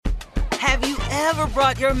Have you ever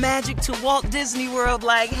brought your magic to Walt Disney World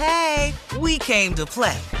like, hey, we came to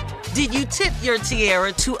play? Did you tip your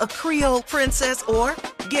tiara to a Creole princess or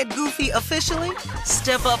get goofy officially?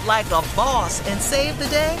 Step up like a boss and save the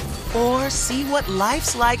day? Or see what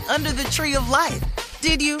life's like under the tree of life?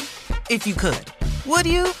 Did you? If you could. Would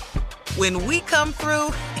you? When we come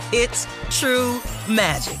through, it's true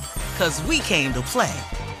magic. 'Cause we came to play.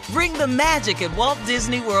 Bring the magic at Walt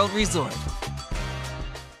Disney World Resort.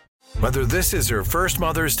 Whether this is her first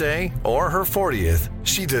Mother's Day or her 40th,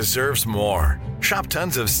 she deserves more. Shop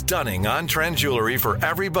tons of stunning on-trend jewelry for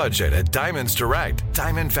every budget at Diamonds Direct.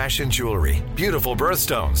 Diamond fashion jewelry, beautiful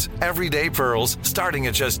birthstones, everyday pearls starting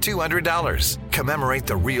at just $200. Commemorate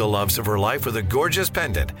the real loves of her life with a gorgeous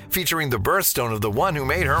pendant featuring the birthstone of the one who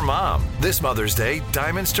made her mom. This Mother's Day,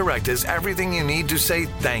 Diamonds Direct is everything you need to say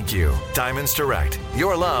thank you. Diamonds Direct,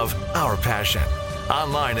 your love, our passion.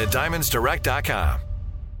 Online at diamondsdirect.com.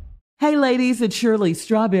 Hey ladies, it's Shirley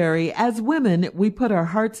Strawberry. As women, we put our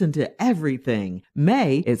hearts into everything.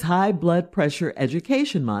 May is High Blood Pressure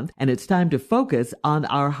Education Month, and it's time to focus on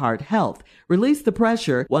our heart health. Release the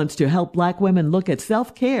Pressure wants to help Black women look at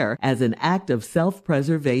self-care as an act of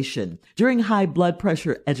self-preservation. During High Blood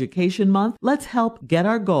Pressure Education Month, let's help get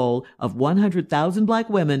our goal of 100,000 Black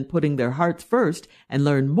women putting their hearts first and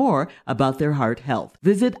learn more about their heart health.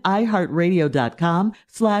 Visit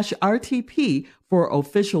iHeartRadio.com/RTP for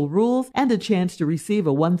official rules and a chance to receive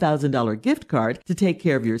a $1,000 gift card to take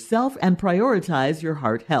care of yourself and prioritize your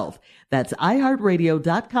heart health. That's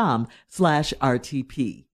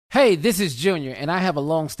iHeartRadio.com/RTP. Hey, this is Junior, and I have a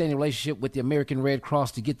long-standing relationship with the American Red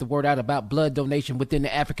Cross to get the word out about blood donation within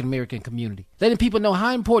the African-American community, letting people know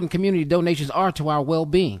how important community donations are to our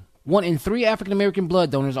well-being. 1 in 3 African-American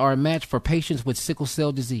blood donors are a match for patients with sickle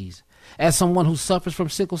cell disease. As someone who suffers from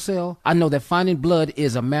sickle cell, I know that finding blood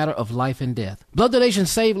is a matter of life and death. Blood donations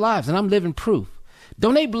save lives, and I'm living proof.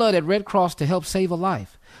 Donate blood at Red Cross to help save a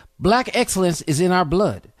life. Black excellence is in our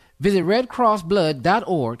blood. Visit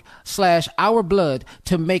redcrossblood.org/ourblood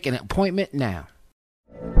to make an appointment now.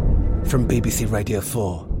 From BBC Radio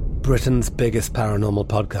 4, Britain's biggest paranormal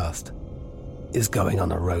podcast is going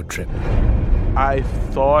on a road trip. I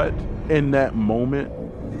thought in that moment,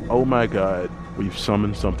 oh my God, we've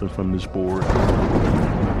summoned something from this board.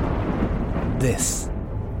 This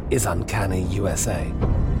is Uncanny USA.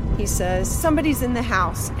 He says, somebody's in the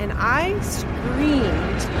house, and I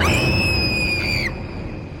screamed.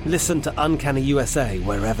 Listen to Uncanny USA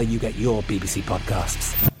wherever you get your BBC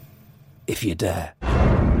podcasts, if you dare.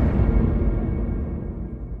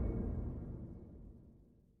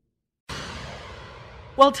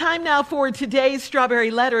 Well, time now for today's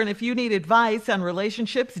Strawberry Letter, and if you need advice on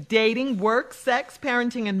relationships, dating, work, sex,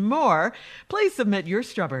 parenting, and more, please submit your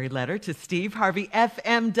Strawberry Letter to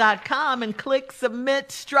steveharveyfm.com and click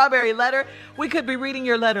Submit Strawberry Letter. We could be reading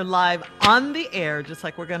your letter live on the air, just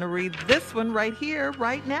like we're going to read this one right here,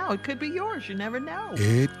 right now. It could be yours. You never know.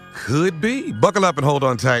 It could be. Buckle up and hold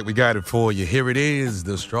on tight. We got it for you. Here it is,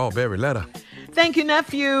 the Strawberry Letter. Thank you,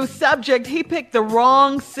 nephew. Subject, he picked the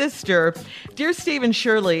wrong sister. Dear Steve and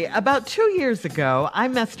Shirley, about 2 years ago, I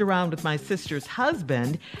messed around with my sister's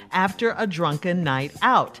husband after a drunken night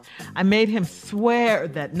out. I made him swear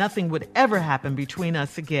that nothing would ever happen between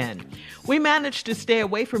us again. We managed to stay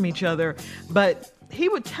away from each other, but he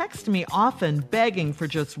would text me often begging for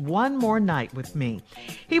just one more night with me.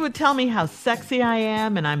 He would tell me how sexy I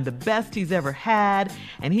am and I'm the best he's ever had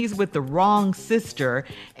and he's with the wrong sister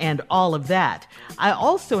and all of that. I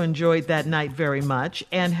also enjoyed that night very much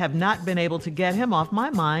and have not been able to get him off my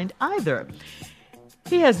mind either.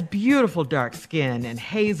 He has beautiful dark skin and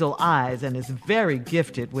hazel eyes and is very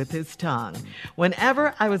gifted with his tongue.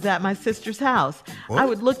 Whenever I was at my sister's house, I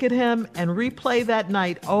would look at him and replay that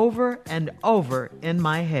night over and over in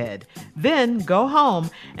my head. Then go home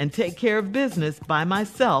and take care of business by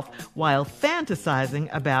myself while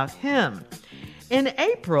fantasizing about him. In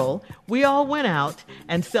April, we all went out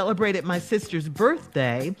and celebrated my sister's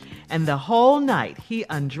birthday, and the whole night he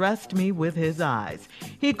undressed me with his eyes.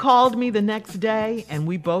 He called me the next day, and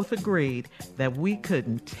we both agreed that we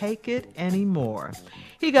couldn't take it anymore.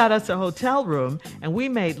 He got us a hotel room, and we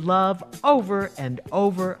made love over and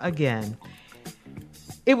over again.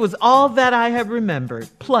 It was all that I have remembered,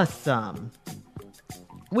 plus some.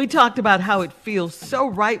 We talked about how it feels so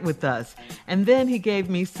right with us, and then he gave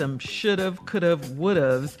me some should've, could've,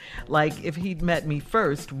 would'ves, like if he'd met me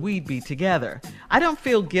first, we'd be together. I don't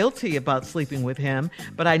feel guilty about sleeping with him,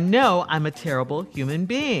 but I know I'm a terrible human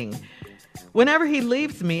being. Whenever he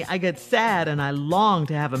leaves me, I get sad and I long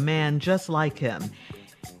to have a man just like him.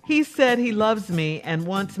 He said he loves me and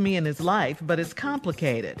wants me in his life, but it's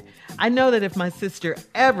complicated. I know that if my sister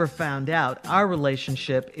ever found out, our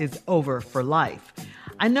relationship is over for life.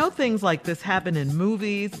 I know things like this happen in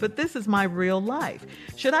movies, but this is my real life.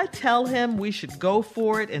 Should I tell him we should go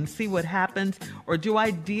for it and see what happens, or do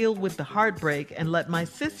I deal with the heartbreak and let my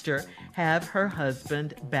sister have her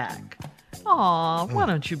husband back? Aw, why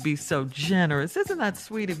don't you be so generous? Isn't that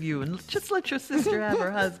sweet of you? And just let your sister have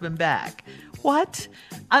her husband back. What?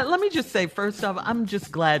 Let me just say, first off, I'm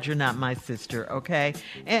just glad you're not my sister, okay?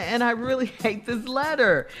 And I really hate this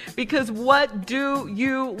letter, because what do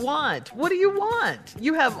you want? What do you want?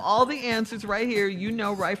 You have all the answers right here. You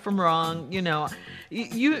know right from wrong. You know,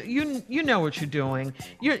 you know what you're doing.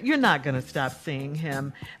 You're not going to stop seeing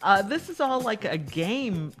him. This is all like a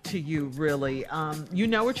game to you, really. You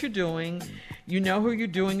know what you're doing. You know who you're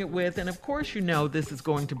doing it with. And of course, you know this is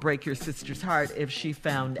going to break your sister's heart if she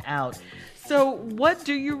found out. So what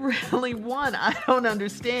do you really want? I don't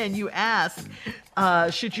understand. You ask,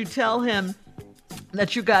 should you tell him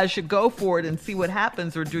that you guys should go for it and see what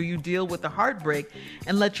happens, or do you deal with the heartbreak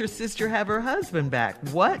and let your sister have her husband back?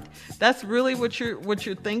 What? That's really what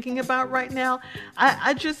you're thinking about right now?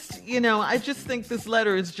 I just think this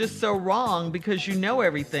letter is just so wrong, because you know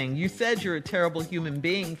everything. You said you're a terrible human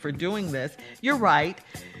being for doing this. You're right.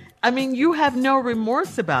 I mean, you have no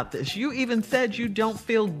remorse about this. You even said you don't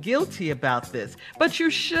feel guilty about this, but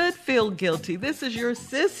you should feel guilty. This is your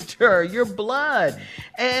sister, your blood,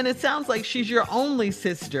 and it sounds like she's your only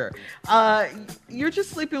sister. You're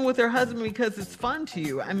just sleeping with her husband because it's fun to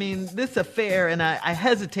you. I mean, this affair, and I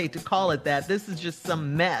hesitate to call it that, this is just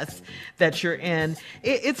some mess that you're in.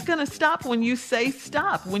 It's going to stop when you say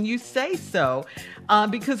stop, when you say so,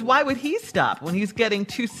 because why would he stop when he's getting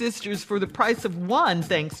two sisters for the price of one,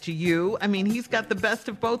 thanks to you? I mean, he's got the best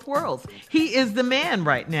of both worlds. He is the man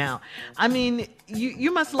right now. I mean,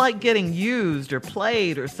 you must like getting used or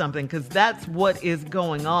played or something, because that's what is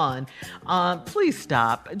going on. Please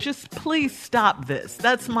stop. Just please stop this.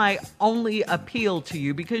 That's my only appeal to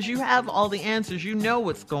you, because you have all the answers. You know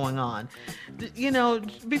what's going on,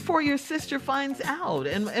 before your sister finds out.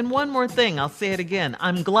 And one more thing, I'll say it again.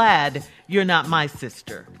 I'm glad you're not my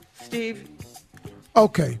sister. Steve?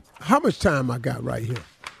 Okay, how much time I got right here?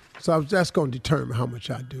 So that's going to determine how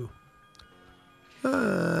much I do.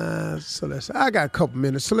 I got a couple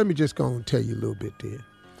minutes, so let me just go and tell you a little bit then.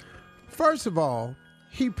 First of all,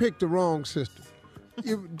 he picked the wrong sister.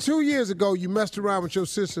 2 years ago, you messed around with your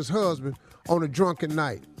sister's husband on a drunken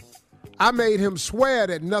night. I made him swear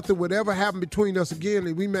that nothing would ever happen between us again,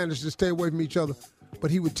 and we managed to stay away from each other,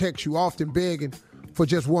 but he would text you often begging for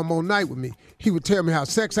just one more night with me. He would tell me how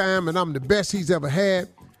sexy I am and I'm the best he's ever had,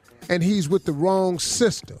 and he's with the wrong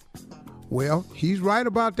sister. Well, he's right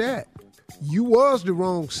about that. You was the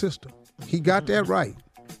wrong sister. He got that right.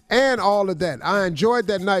 And all of that. I enjoyed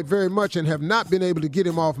that night very much and have not been able to get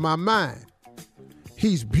him off my mind.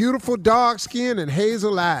 He's beautiful, dark skin, and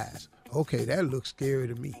hazel eyes. Okay, that looks scary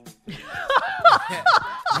to me.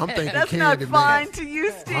 I'm thinking that's Candyman. Not fine to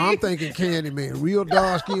you, Steve. I'm thinking Candyman. Real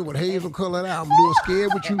dark skin with hazel colored eyes. I'm a little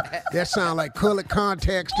scared with you. That sounds like colored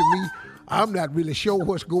contacts to me. I'm not really sure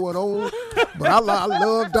what's going on, but I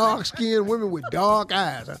love dark-skinned women with dark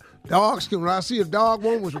eyes. Dark skin. When I see a dark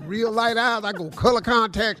woman with real light eyes, I go color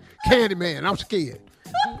contacts, Candyman. I'm scared.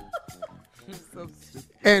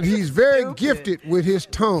 And he's very gifted with his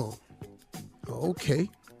tongue. Okay.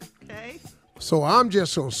 So I'm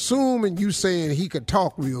just assuming you saying he could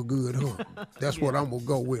talk real good, huh? That's what I'm going to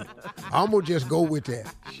go with. I'm going to just go with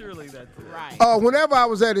that. Surely that's right. Whenever I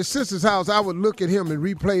was at his sister's house, I would look at him and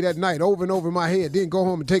replay that night over and over in my head, then go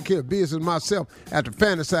home and take care of business myself after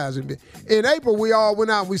fantasizing. In April, we all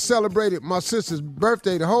went out and we celebrated my sister's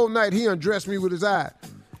birthday. The whole night, he undressed me with his eyes.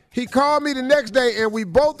 He called me the next day, and we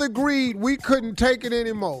both agreed we couldn't take it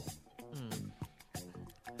anymore.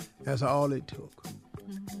 That's all it took.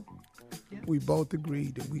 We both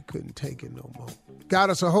agreed that we couldn't take it no more. Got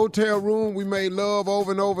us a hotel room. We made love over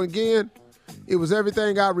and over again. It was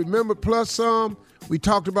everything I remember plus some. We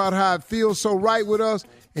talked about how it feels so right with us.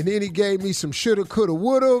 And then he gave me some shoulda, coulda,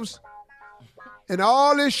 wouldas. And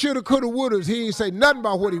all this shoulda, coulda, wouldas, he didn't say nothing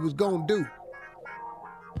about what he was going to do.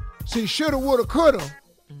 See, shoulda, woulda, coulda.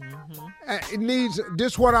 It needs,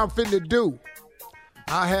 this what I'm finna do.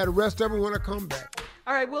 I'll have the rest of it when I come back.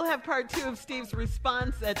 All right, we'll have part 2 of Steve's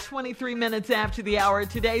response at 23 minutes after the hour.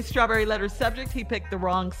 Today's Strawberry Letter subject, he picked the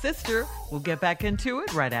wrong sister. We'll get back into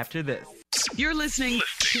it right after this. You're listening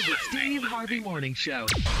to the Steve Harvey Morning Show.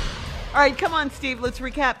 All right, come on, Steve. Let's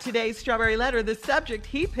recap today's Strawberry Letter. The subject,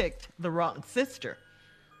 he picked the wrong sister.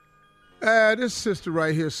 This sister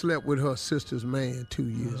right here slept with her sister's man 2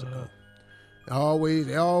 years ago.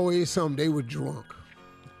 Always something. They were drunk.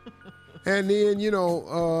 And then,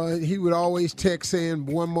 he would always text saying,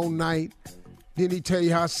 one more night. Then he'd tell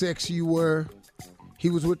you how sexy you were. He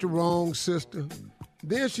was with the wrong sister.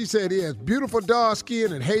 Then she said he has beautiful dark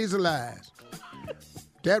skin and hazel eyes.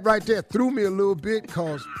 That right there threw me a little bit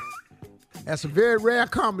because that's a very rare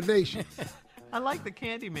combination. I like the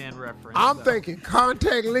Candyman reference. I'm thinking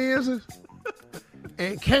contact lenses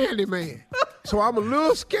and Candyman. So I'm a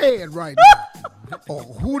little scared right now.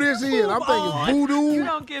 Who this is? I'm thinking voodoo. You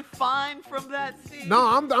don't get fined from that scene. No,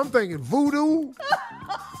 I'm thinking voodoo.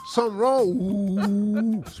 Something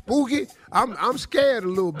wrong. Ooh, spooky. I'm scared a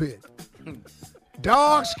little bit.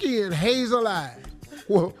 Dark skin, hazel eyes.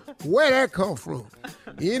 Well, where that come from?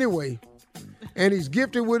 Anyway, and he's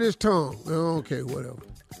gifted with his tongue. Okay, whatever.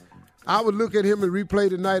 I would look at him and replay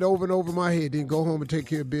the night over and over in my head, then go home and take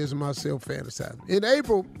care of business myself, fantasizing. In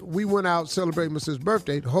April, we went out celebrating my sister's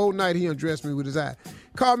birthday. The whole night, he undressed me with his eye.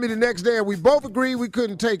 Called me the next day, and we both agreed we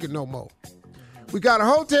couldn't take it no more. We got a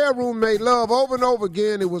hotel room, made love over and over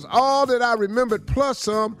again. It was all that I remembered plus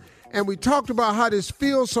some, and we talked about how this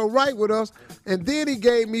feels so right with us, and then he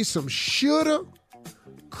gave me some shoulda,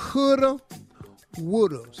 coulda,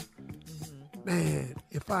 wouldas. Man,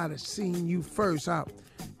 if I'd have seen you first,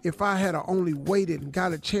 if I had only waited and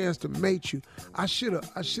got a chance to mate you, I should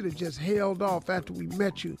have just held off after we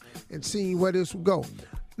met you and seen where this would go.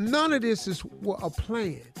 None of this is a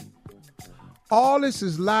plan. All this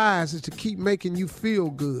is lies is to keep making you feel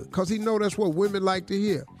good, because he know that's what women like to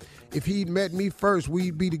hear. If he'd met me first,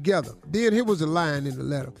 we'd be together. Then here was a line in the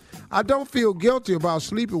letter. I don't feel guilty about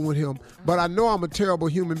sleeping with him, but I know I'm a terrible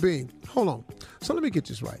human being. Hold on. So let me get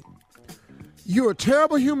this right. You're a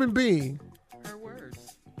terrible human being, her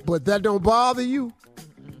words, but that don't bother you?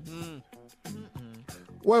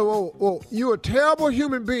 Whoa. You're a terrible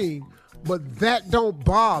human being, but that don't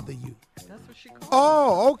bother you. That's what she called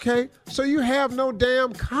Oh, okay. So you have no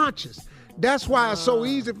damn conscience. That's why it's so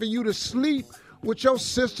easy for you to sleep with your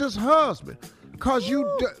sister's husband. Because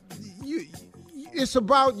it's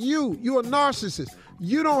about you. You're a narcissist.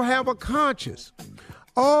 You don't have a conscience.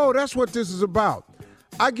 Oh, that's what this is about.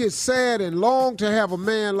 I get sad and long to have a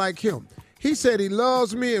man like him. He said he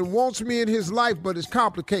loves me and wants me in his life, but it's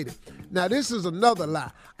complicated. Now, this is another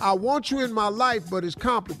lie. I want you in my life, but it's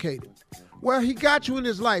complicated. Well, he got you in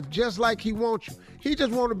his life just like he wants you. He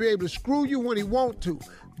just want to be able to screw you when he want to.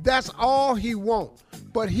 That's all he want.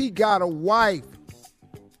 But he got a wife.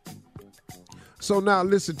 So now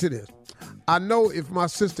listen to this. I know if my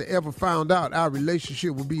sister ever found out, our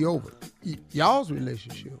relationship would be over. Y'all's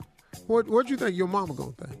relationship. What you think your mama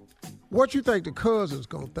gonna think? What you think the cousins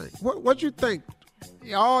gonna think? What you think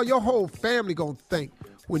all your whole family gonna think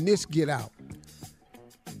when this get out?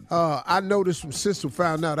 I know this from sister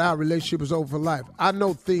found out our relationship is over for life. I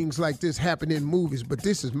know things like this happen in movies, but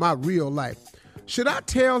this is my real life. Should I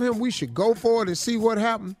tell him we should go for it and see what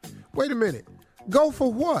happens? Wait a minute. Go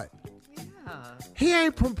for what? Yeah. He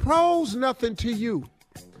ain't proposed nothing to you.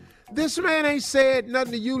 This man ain't said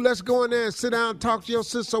nothing to you. Let's go in there and sit down and talk to your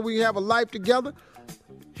sister so we can have a life together.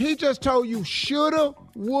 He just told you shoulda,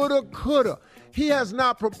 woulda, coulda. He has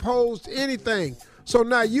not proposed anything. So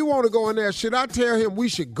now you want to go in there. Should I tell him we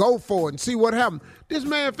should go for it and see what happens? This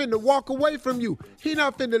man finna walk away from you. He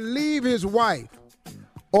not finna leave his wife.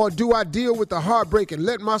 Or do I deal with the heartbreak and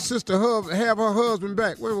let my sister have her husband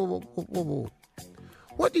back? Whoa.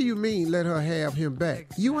 What do you mean let her have him back?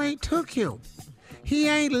 You ain't took him. He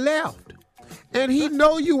ain't left. And he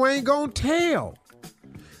know you ain't gonna tell.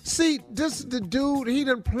 See, this is the dude, he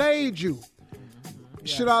done played you. Yeah.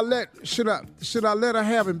 Should I let her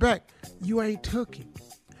have him back? You ain't took him.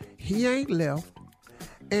 He ain't left.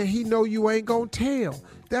 And he know you ain't gonna tell.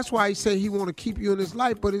 That's why he say he want to keep you in his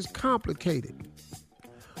life, but it's complicated.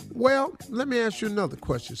 Well, let me ask you another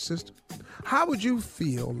question, sister. How would you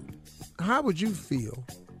feel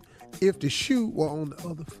if the shoe were on the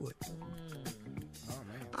other foot?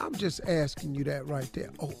 I'm just asking you that right there.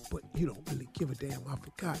 Oh, but you don't really give a damn. I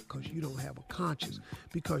forgot, because you don't have a conscience,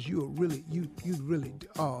 because you really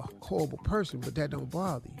are a horrible person, but that don't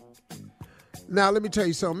bother you. Now, let me tell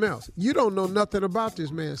you something else. You don't know nothing about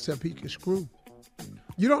this man except he can screw.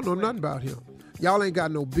 You don't know nothing about him. Y'all ain't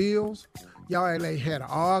got no bills. Y'all ain't had an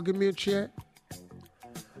argument yet.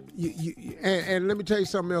 And let me tell you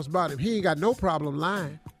something else about him. He ain't got no problem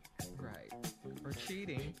lying. Right. Or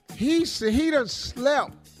cheating. He done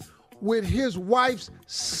slept with his wife's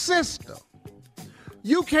sister.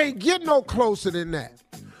 You can't get no closer than that.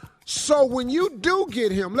 So when you do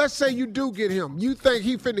get him, let's say you do get him, you think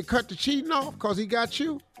he finna cut the cheating off because he got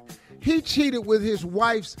you? He cheated with his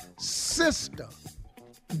wife's sister.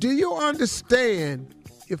 Do you understand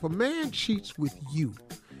if a man cheats with you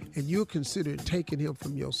and you're considering taking him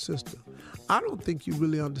from your sister, I don't think you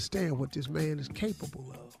really understand what this man is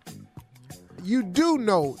capable of. You do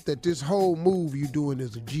know that this whole move you're doing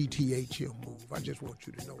is a GTHM move. I just want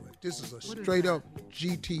you to know that. This is a straight-up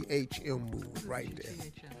GTHM move right there.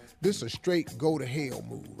 This is a straight go-to-hell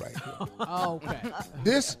move right here. Oh, okay.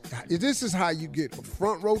 This is how you get a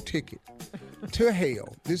front-row ticket to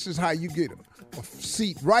hell. This is how you get a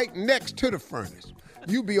seat right next to the furnace.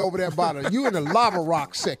 You be over there you in the lava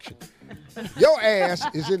rock section. Your ass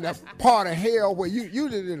is in that part of hell where you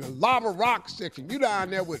in the lava rock section. You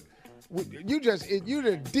down there with you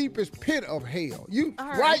the deepest pit of hell. You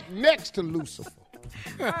right next to Lucifer.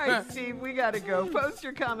 All right, Steve, we got to go. Post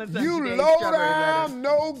your comments on You today's low Strawberry Letter. down,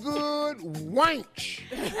 no good wench.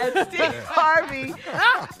 At Steve Harvey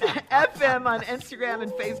FM on Instagram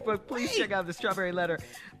and Facebook. Please check out the Strawberry Letter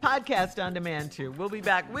podcast on demand, too. We'll be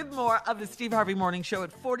back with more of the Steve Harvey Morning Show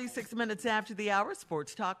at 46 minutes after the hour.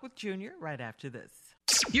 Sports Talk with Junior right after this.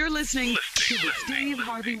 You're listening to the Steve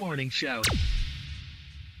Harvey Morning Show.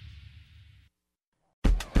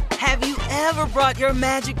 Have you ever brought your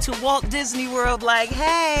magic to Walt Disney World like,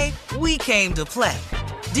 hey, we came to play?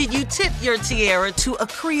 Did you tip your tiara to a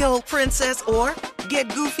Creole princess or get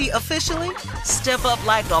goofy officially? Step up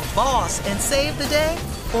like a boss and save the day?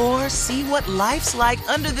 Or see what life's like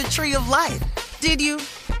under the tree of life? Did you?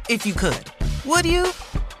 If you could. Would you?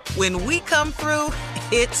 When we come through,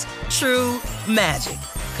 it's true magic.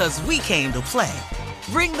 'Cause we came to play.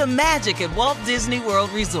 Bring the magic at Walt Disney World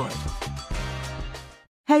Resort.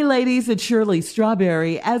 Hey ladies, it's Shirley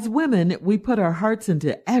Strawberry. As women, we put our hearts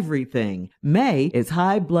into everything. May is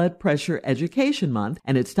High Blood Pressure Education Month,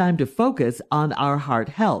 and it's time to focus on our heart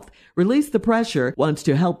health. Release the Pressure wants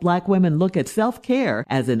to help Black women look at self-care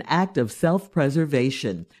as an act of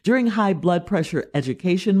self-preservation. During High Blood Pressure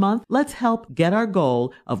Education Month, let's help get our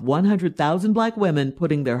goal of 100,000 Black women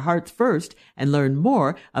putting their hearts first and learn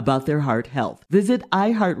more about their heart health. Visit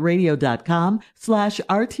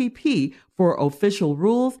iHeartRadio.com/RTP for official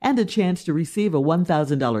rules and a chance to receive a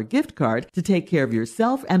 $1,000 gift card to take care of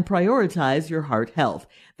yourself and prioritize your heart health.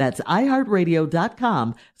 That's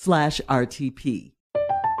iHeartRadio.com/RTP.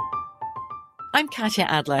 I'm Katya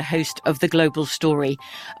Adler, host of The Global Story.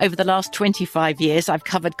 Over the last 25 years, I've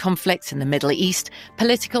covered conflicts in the Middle East,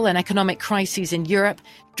 political and economic crises in Europe,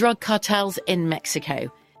 drug cartels in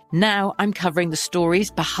Mexico. Now I'm covering the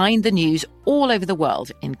stories behind the news all over the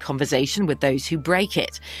world in conversation with those who break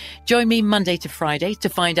it. Join me Monday to Friday to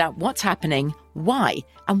find out what's happening, why,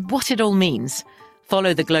 and what it all means.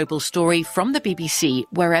 Follow The Global Story from the BBC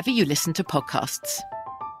wherever you listen to podcasts.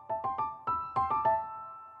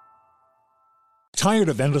 Tired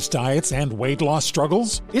of endless diets and weight loss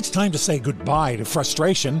struggles? It's time to say goodbye to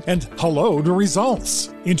frustration and hello to results.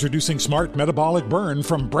 Introducing Smart Metabolic Burn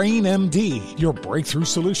from Brain MD, your breakthrough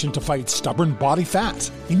solution to fight stubborn body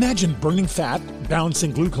fat. Imagine burning fat,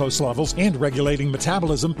 balancing glucose levels, and regulating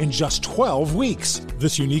metabolism in just 12 weeks.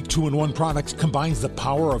 This unique 2-in-1 product combines the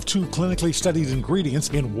power of 2 clinically studied ingredients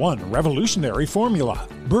in one revolutionary formula.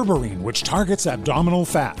 Berberine, which targets abdominal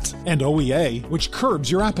fat, and OEA, which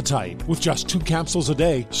curbs your appetite. With just 2 capsules a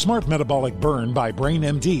day, Smart Metabolic Burn by Brain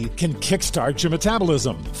MD can kickstart your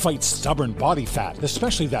metabolism, fight stubborn body fat,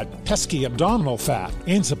 especially that pesky abdominal fat,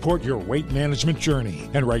 and support your weight management journey.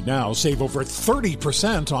 And right now, save over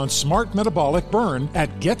 30% on Smart Metabolic Burn at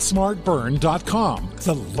GetSmartBurn.com.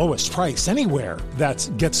 The lowest price anywhere. That's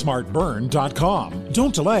GetSmartBurn.com.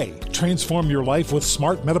 Don't delay. Transform your life with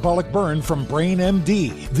Smart Metabolic Burn from Brain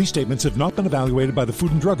MD. These statements have not been evaluated by the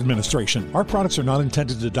Food and Drug Administration. Our products are not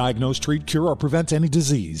intended to diagnose, treat, cure, or prevent any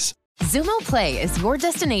disease. Xumo Play is your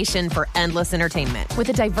destination for endless entertainment. With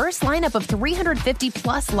a diverse lineup of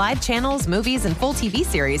 350-plus live channels, movies, and full TV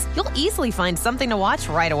series, you'll easily find something to watch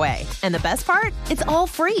right away. And the best part? It's all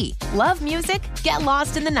free. Love music? Get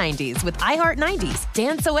lost in the 90s with iHeart 90s,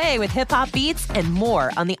 dance away with hip-hop beats, and more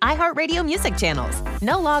on the iHeartRadio music channels.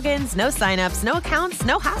 No logins, no signups, no accounts,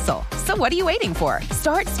 no hassle. So what are you waiting for?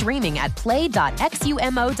 Start streaming at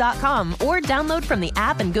play.xumo.com or download from the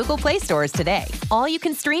app and Google Play stores today. All you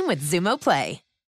can stream with Xumo Play.